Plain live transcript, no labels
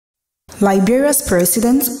Liberia's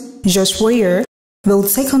president, George Weah, will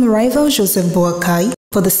take on rival Joseph Boakai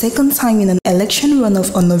for the second time in an election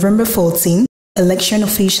runoff on November 14, election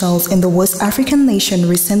officials in the West African nation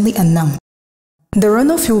recently announced. The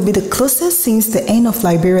runoff will be the closest since the end of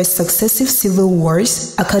Liberia's successive civil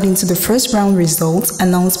wars, according to the first round results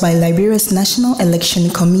announced by Liberia's National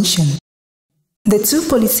Election Commission. The two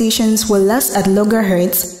politicians were last at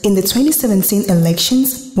loggerheads in the 2017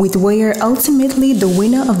 elections, with Weah ultimately the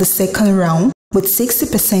winner of the second round with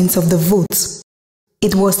 60% of the votes.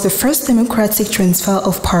 It was the first democratic transfer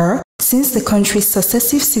of power since the country's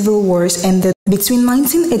successive civil wars ended between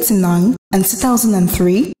 1989 and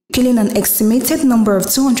 2003, killing an estimated number of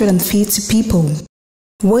 250 people.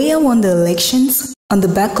 Weah won the elections on the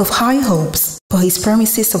back of high hopes for his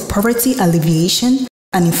promises of poverty alleviation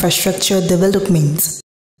and infrastructure development.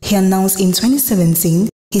 He announced in 2017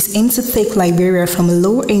 his aim to take Liberia from a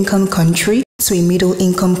low-income country to a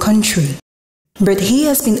middle-income country. But he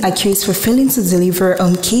has been accused for failing to deliver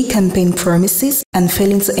on key campaign promises and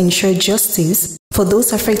failing to ensure justice for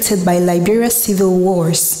those affected by Liberia's civil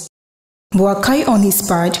wars. Boakai, on his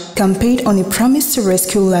part, campaigned on a promise to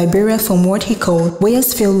rescue Liberia from what he called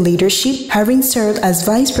Weah's failed leadership, having served as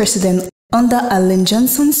vice president under Ellen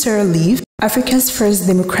Johnson Sirleaf, Africa's first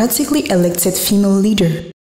democratically elected female leader.